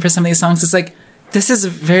important for some of these songs is this is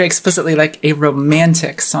very explicitly a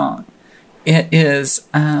romantic song. It is,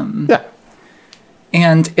 and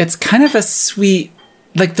it's kind of a sweet,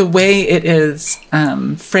 the way it is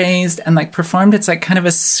phrased and performed. It's kind of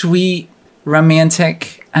a sweet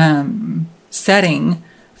romantic setting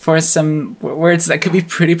for some words that could be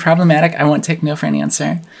pretty problematic. I won't take no for an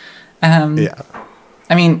answer.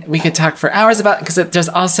 I mean, we could talk for hours about, because there's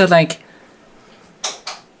also like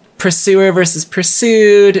pursuer versus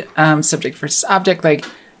pursued, subject versus object, like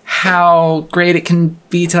how great it can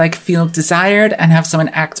be to like feel desired and have someone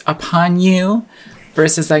act upon you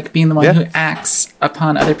versus like being the one who acts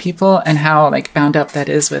upon other people, and how like bound up that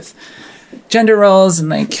is with gender roles and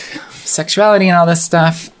like sexuality and all this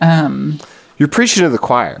stuff. You're preaching to the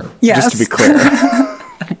choir. Yes. Just to be clear.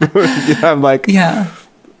 I'm like,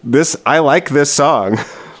 I like this song.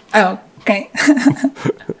 Oh, okay.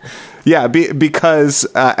 Yeah, because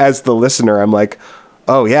as the listener, I'm like,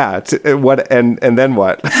 oh yeah, what and then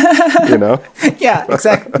what? You know? Yeah,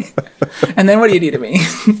 exactly. And then what do you do to me?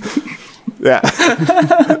 Yeah.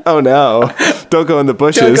 Oh no! Don't go in the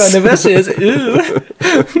bushes. Don't go in the bushes.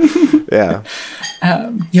 Ooh. Yeah.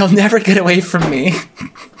 You'll never get away from me.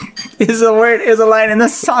 Is a line in the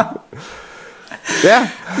song. Yeah.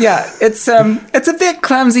 Yeah, it's a bit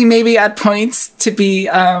clumsy maybe at points to be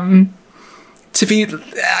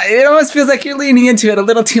it almost feels like you're leaning into it a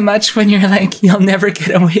little too much when you're like, you'll never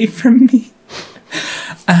get away from me.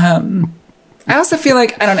 I also feel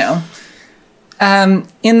like, I don't know,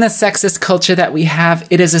 in the sexist culture that we have,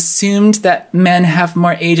 it is assumed that men have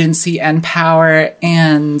more agency and power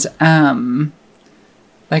and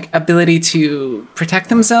like ability to protect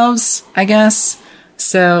themselves, I guess.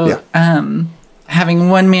 So having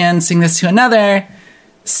one man sing this to another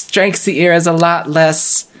strikes the ear as a lot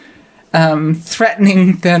less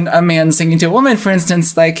threatening than a man singing to a woman, for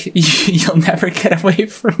instance, like, you'll never get away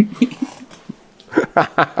from me.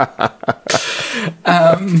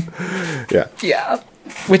 Yeah.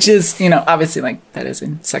 Which is, you know, obviously, like, that is a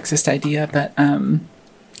sexist idea, but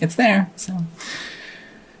it's there, so.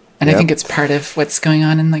 And I think it's part of what's going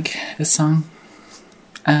on in, like, this song.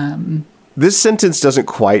 This sentence doesn't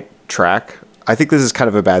quite track. I think this is kind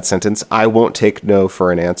of a bad sentence. I won't take no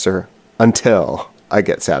for an answer until I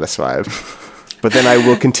get satisfied. But then I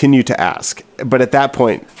will continue to ask. But at that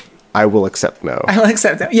point, I will accept no. I will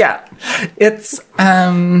accept that. Yeah. It's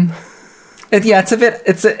it's a bit,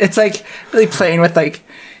 it's like really playing with like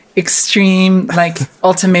extreme like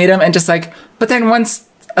ultimatum and just like, but then once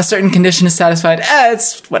a certain condition is satisfied,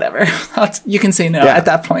 it's whatever. You can say no at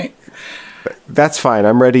that point. That's fine.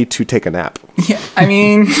 I'm ready to take a nap. Yeah. I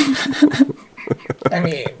mean,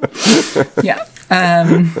 yeah.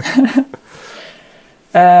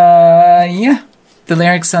 Yeah. The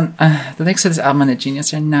lyrics of this album on The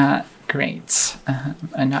Genius are not great,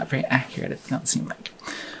 and not very accurate. It don't seem like.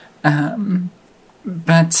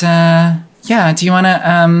 But yeah. Do you want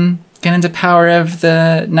to get into Power of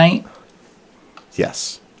the Night?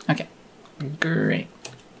 Yes. Okay. Great.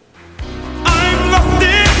 I'm lost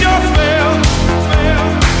in your spell.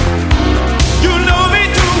 You know me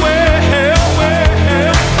too well.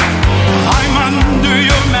 I'm under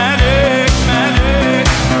your magic.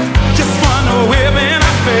 Just run away when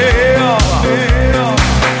I fail.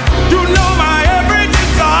 You know my every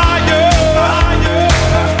desire.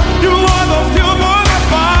 You are the fuel for the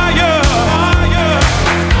fire.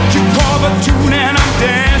 You call the tune and I'm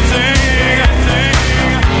dancing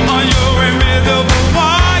on your invisible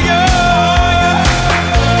wire.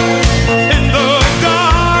 In the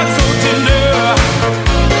dark, so tender,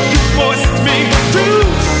 you forced me to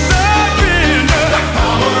surrender. The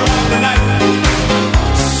power of the night,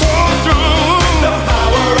 so strong. The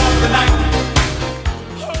power of the night.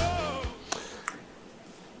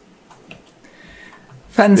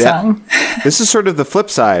 Fun song. This is sort of the flip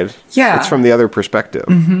side. Yeah. It's from the other perspective.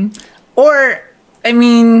 Or, I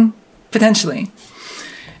mean, potentially.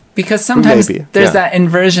 Because sometimes Maybe, there's that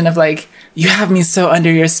inversion of like, you have me so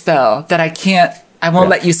under your spell that I won't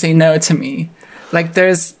let you say no to me. Like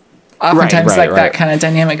there's oftentimes that kind of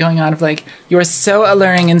dynamic going on of like, you're so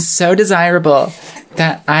alluring and so desirable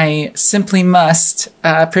that I simply must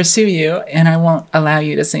pursue you and I won't allow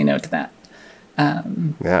you to say no to that.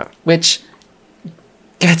 Yeah. Which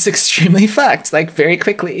gets extremely fucked, like very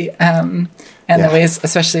quickly. And the ways,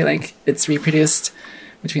 especially like it's reproduced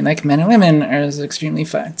between like men and women is extremely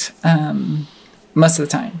fucked. Most of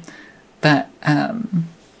the time. But I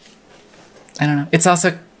don't know. It's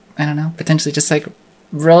also, I don't know, potentially just like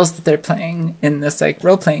roles that they're playing in this like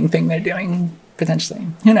role playing thing they're doing, potentially.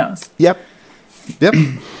 Who knows? Yep.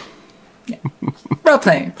 Role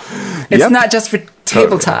playing. It's not just for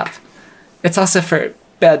tabletop. It's also for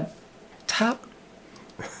bed top.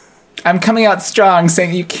 I'm coming out strong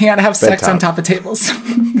saying you can't have sex on top of tables.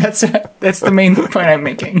 That's the main point I'm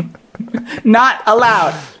making. Not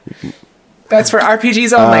allowed. That's for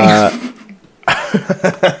RPGs only.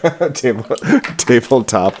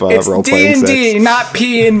 Tabletop it's role playing D&D, sex. not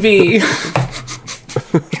P&V.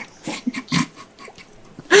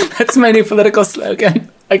 That's my new political slogan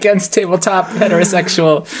against tabletop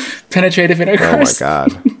heterosexual penetrative Oh my intercourse.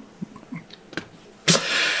 god.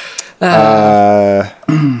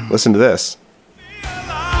 Listen to this.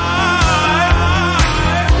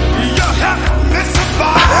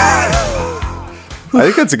 I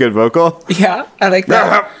think that's a good vocal. Yeah, I like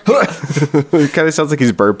that. It kind of sounds like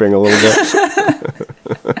he's burping a little bit.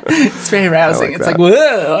 It's very rousing. like It's that. like,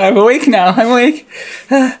 whoa, I'm awake now. I'm awake.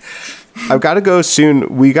 I've got to go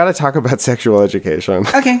soon. We got to talk about sexual education.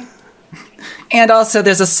 Okay. And also,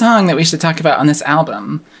 there's a song that we should talk about on this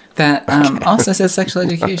album that also says sexual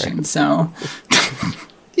education. So,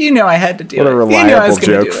 you know I had to do What it. a You knew I reliable was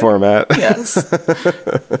gonna joke do it. format. Yes.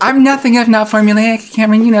 I'm nothing if not formulaic,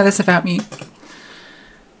 Cameron. You know this about me.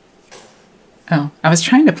 Oh, I was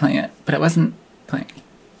trying to play it, but it wasn't playing.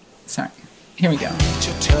 Sorry. Here we go.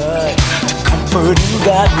 To touch, to comfort and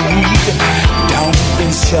guide me down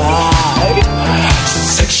inside.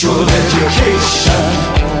 Sexual education.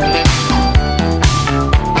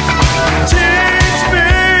 Teach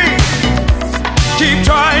me, keep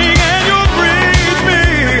trying and you'll breathe me.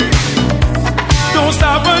 Don't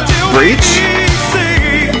stop until Breach? we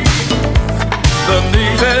see the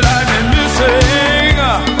things that I've been missing.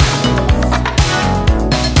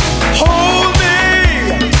 Hold me,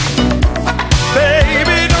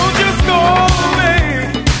 baby, don't just go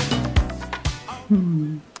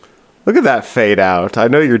me. Look at that fade out. I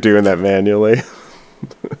know you're doing that manually.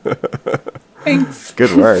 Thanks.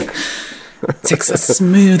 Good work. Takes a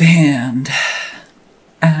smooth hand.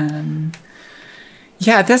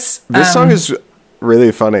 Yeah, this Song is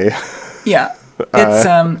really funny. yeah.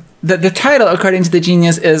 It's the title, according to the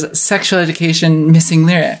Genius, is Sexual Education Missing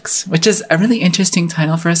Lyrics, which is a really interesting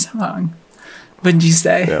title for a song. Wouldn't you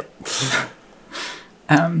say? Yep.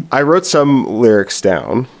 I wrote some lyrics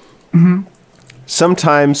down.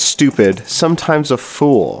 Sometimes stupid, sometimes a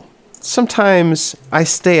fool. Sometimes I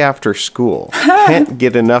stay after school. Can't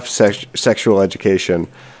get enough sexual education.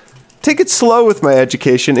 Take it slow with my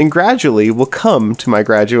education and gradually will come to my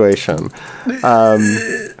graduation.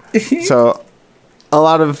 So a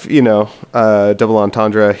lot of, double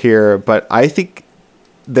entendre here, but I think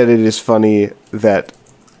that it is funny that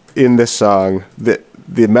in this song, that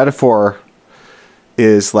the metaphor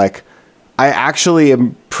is like, I actually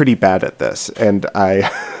am pretty bad at this, and I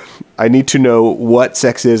need to know what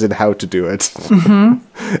sex is and how to do it.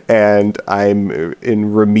 And I'm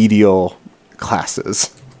in remedial classes.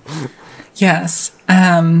 Yes.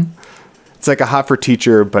 It's like a hot for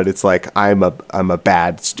teacher, but it's like I'm a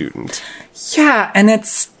bad student Yeah, and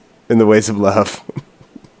it's in the ways of love.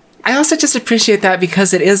 I also just appreciate that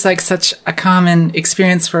because it is like such a common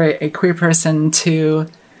experience for a queer person to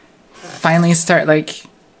finally start like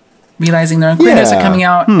realizing their own queerness are coming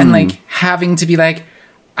out and like having to be like,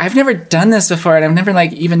 I've never done this before and I've never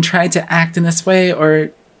like even tried to act in this way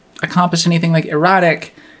or accomplish anything like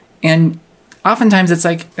erotic. And oftentimes it's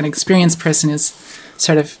like an experienced person is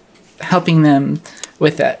sort of helping them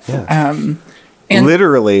with it. Yeah. And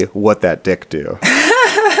Literally what that dick do.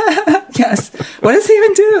 yes. What does he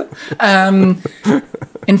even do?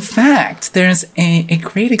 In fact, there's a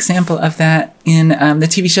great example of that in the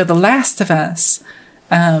TV show The Last of Us.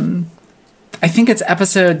 I think it's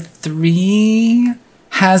episode 3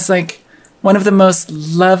 has like one of the most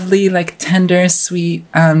lovely, like tender, sweet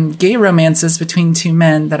gay romances between two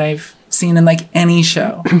men that I've seen in like any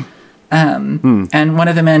show. And one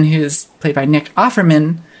of the men who's played by Nick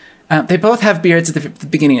Offerman, they both have beards at the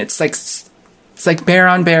beginning. It's like bear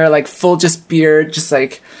on bear, like full just beard, just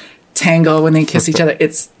like tangle when they kiss each other.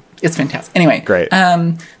 It's fantastic. Anyway, Great.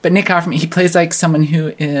 But Nick Offerman, he plays like someone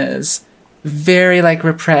who is very like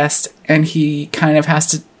repressed, and he kind of has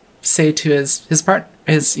to say to his part,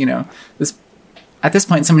 this at this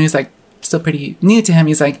point, someone who's like still pretty new to him.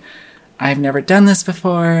 He's like, I've never done this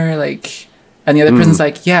before, like. And the other person's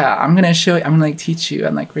like, yeah, I'm going to show you, I'm going to like teach you,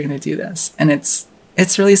 and like, we're going to do this. And it's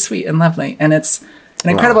really sweet and lovely. And it's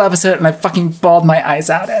an incredible episode, and I fucking bawled my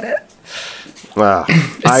eyes out at it. Wow.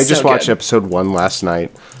 I just so watched good. episode 1 last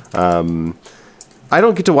night. I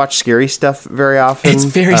don't get to watch scary stuff very often. It's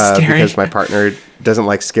very scary. Because my partner doesn't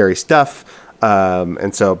like scary stuff.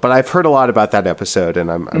 But I've heard a lot about that episode,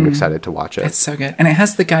 and I'm excited to watch it. It's so good. And it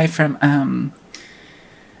has the guy from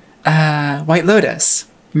White Lotus,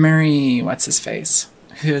 Murray, what's his face?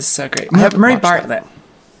 Who is so great. haven't Murray watched that. Bartlett.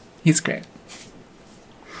 He's great.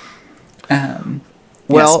 Well,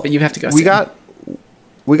 yes, but you have to go see it.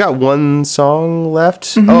 We got one song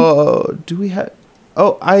left. Mm-hmm. Oh, do we have?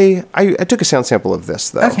 Oh, I took a sound sample of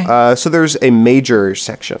this though. Okay. So there's a major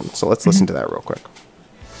section. So let's listen to that real quick.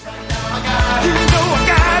 You know I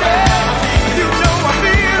got it. You know I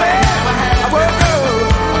feel it. I woke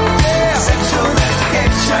up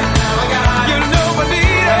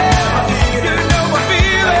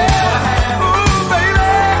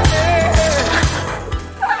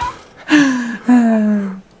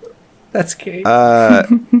That's great.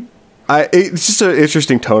 It's just an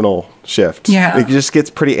interesting tonal shift. Yeah. It just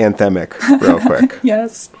gets pretty anthemic real quick.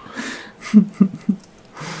 Yes.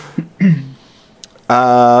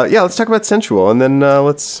 Yeah, let's talk about Sensual, and then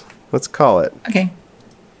let's call it. Okay.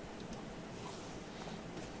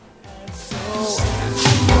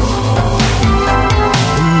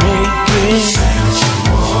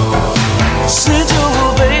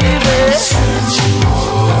 Sensual, baby.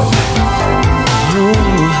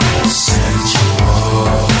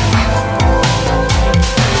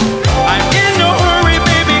 I'm in no hurry,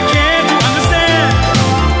 baby, can't you understand?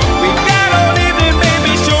 We got all evening,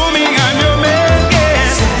 baby, show me I'm your man, yeah.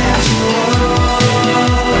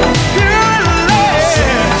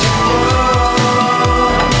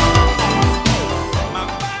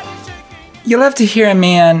 You love to hear a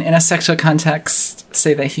man in a sexual context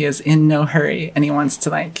say that he is in no hurry and he wants to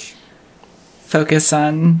like focus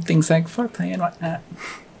on things like foreplay and whatnot.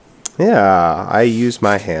 Yeah, I use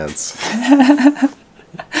my hands.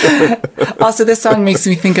 Also, this song makes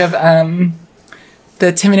me think of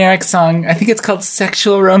the Tim and Eric song. I think it's called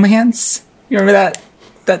 "Sexual Romance." You remember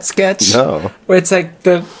that sketch? No. Where it's like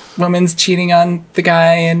the woman's cheating on the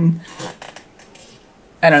guy, and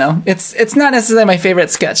I don't know. It's not necessarily my favorite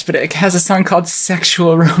sketch, but it has a song called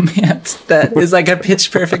 "Sexual Romance" that is like a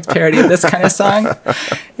pitch perfect parody of this kind of song.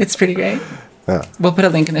 It's pretty great. Yeah. We'll put a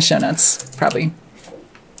link in the show notes, probably.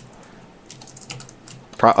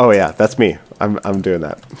 Oh yeah, that's me. I'm doing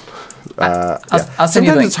that. I'll send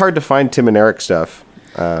you the Sometimes link. it's hard to find Tim and Eric stuff.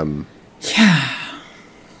 Yeah.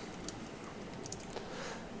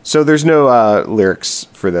 So there's no lyrics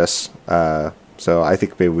for this. So I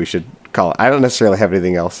think maybe we should call it. I don't necessarily have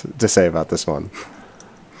anything else to say about this one.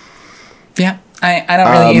 Yeah. I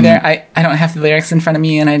don't really either. I don't have the lyrics in front of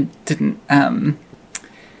me, and I didn't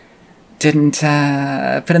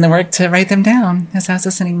put in the work to write them down as I was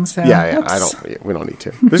listening. So Yeah. oops. We don't need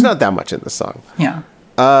to. There's not that much in this song. Yeah.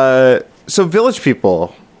 So Village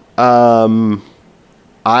People, I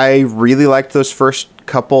really liked those first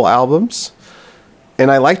couple albums,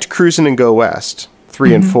 and I liked Cruisin' and Go West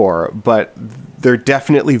 3 and 4, but they're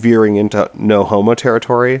definitely veering into no homo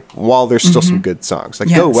territory. While there's still some good songs, like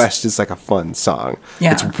Go Yes. West is like a fun song.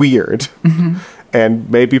 Yeah. It's weird and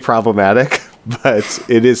maybe problematic, but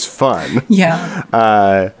it is fun. Yeah.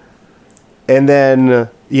 And then,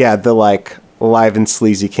 the like Live and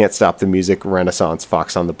Sleazy, Can't Stop the Music, Renaissance,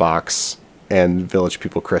 Fox on the Box, and Village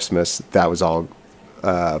People Christmas. That was all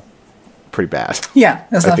pretty bad. Yeah.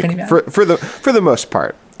 That's I not think, pretty bad. for the most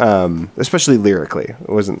part, especially lyrically, it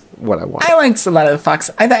wasn't what I wanted. I liked a lot of Fox.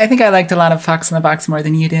 I think I liked a lot of Fox on the Box more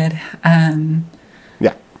than you did.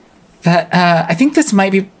 Yeah, But I think this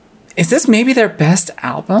might be. Is this maybe their best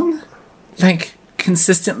album? Like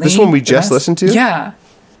consistently. This one we the just best? listened to? Yeah.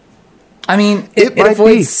 I mean, It it might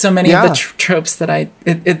avoids be. so many Yeah. of the tropes that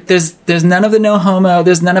there's none of the no homo.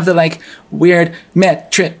 There's none of the like weird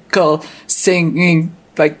metrical singing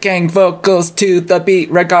like gang vocals to the beat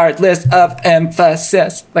regardless of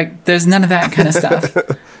emphasis. Like there's none of that kind of stuff.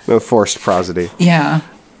 no forced prosody. Yeah.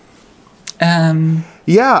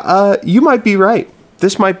 You might be right.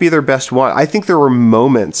 This might be their best one. I think there were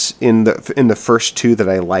moments in the first two that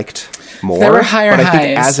I liked more. There were higher but I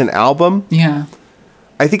think highs. as an album, Yeah.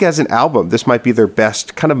 this might be their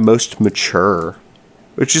best, kind of most mature.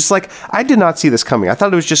 Which is like, I did not see this coming. I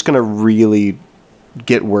thought it was just going to really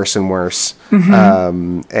get worse and worse,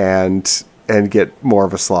 and get more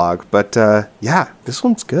of a slog. But this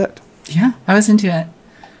one's good. Yeah. I was into it.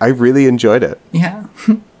 I really enjoyed it, Yeah.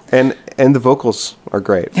 and the vocals are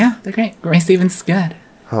great. Yeah. They're great. Ray Stevens is good.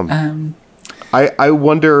 I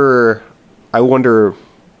wonder.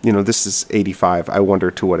 This is 85. I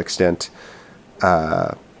wonder to what extent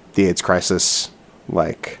the AIDS crisis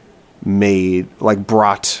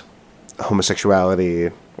brought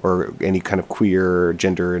homosexuality or any kind of queer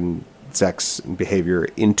gender and sex and behavior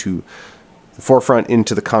into the forefront,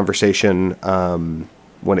 into the conversation,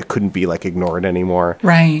 when it couldn't be ignored anymore.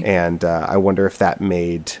 Right. And I wonder if that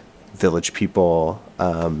made Village People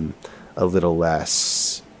a little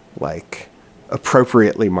less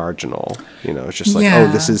approprihetly marginal. It's just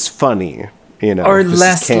Yeah. this is funny. Or this is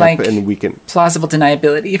less camp and we can. plausible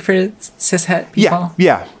deniability for cishet people.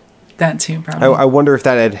 Yeah. That too, probably. I wonder if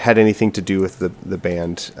that had anything to do with the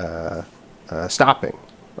band stopping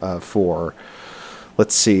for,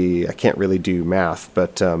 let's see, I can't really do math,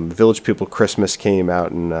 but Village People Christmas came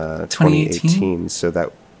out in 2018, so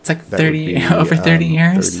that it's like that 30 would be, over 30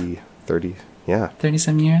 years. 30, yeah. 30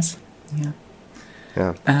 some years. Yeah.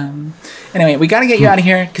 Yeah. Anyway, we got to get you out of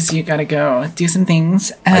here because you got to go do some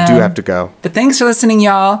things. I do have to go. But thanks for listening,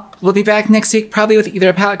 y'all. We'll be back next week, probably with either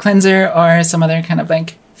a palate cleanser or some other kind of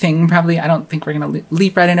thing, probably. I don't think we're going to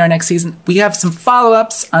leap right into our next season. We have some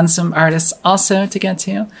follow-ups on some artists also to get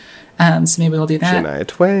to. So maybe we'll do that. Shania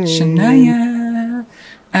Twain. Shania.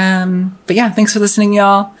 But yeah, thanks for listening,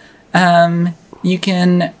 y'all. You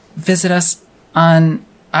can visit us on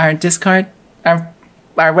our Discord, our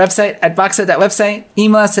website at boxset.website.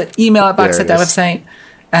 Email us at email@boxset.website.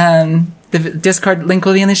 The Discord link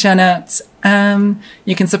will be in the show notes.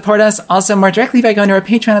 You can support us also more directly by going to our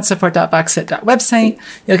Patreon at support.boxset.website.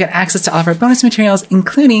 You'll get access to all of our bonus materials,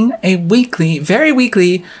 including a weekly, very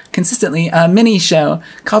weekly, consistently, mini show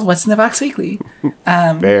called What's in the Box Weekly.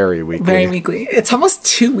 Very weekly. Very weekly. It's almost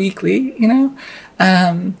too weekly, you know?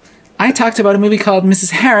 I talked about a movie called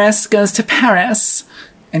Mrs. Harris Goes to Paris.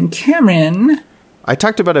 And Cameron... I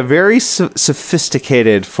talked about a very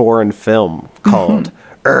sophisticated foreign film called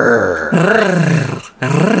I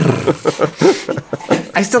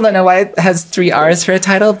still don't know why it has 3 R's for a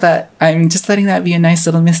title, but I'm just letting that be a nice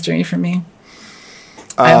little mystery for me.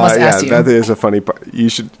 I almost asked you. That is a funny part. You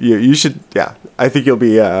should. Yeah, I think you'll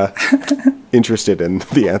be interested in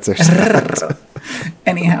the answers.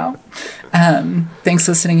 Anyhow, thanks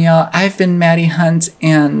for listening, y'all. I've been Maddie Hunt,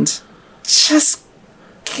 and just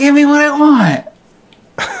give me what I want.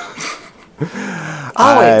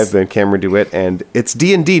 Always. I've been Cameron DeWitt, and it's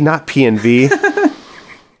D&D, not P&V. Good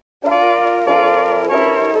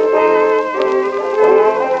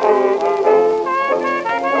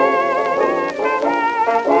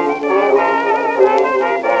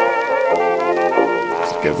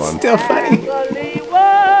one. Still funny.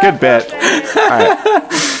 Good bit. All right.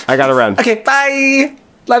 I gotta run. Okay, bye.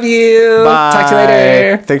 Love you. Bye. Talk to you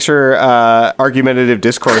later. Thanks for argumentative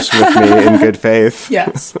discourse with me in good faith.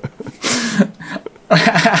 Yes.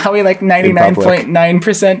 How we like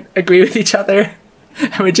 99.9% agree with each other.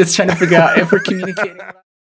 And we're just trying to figure out if we're communicating.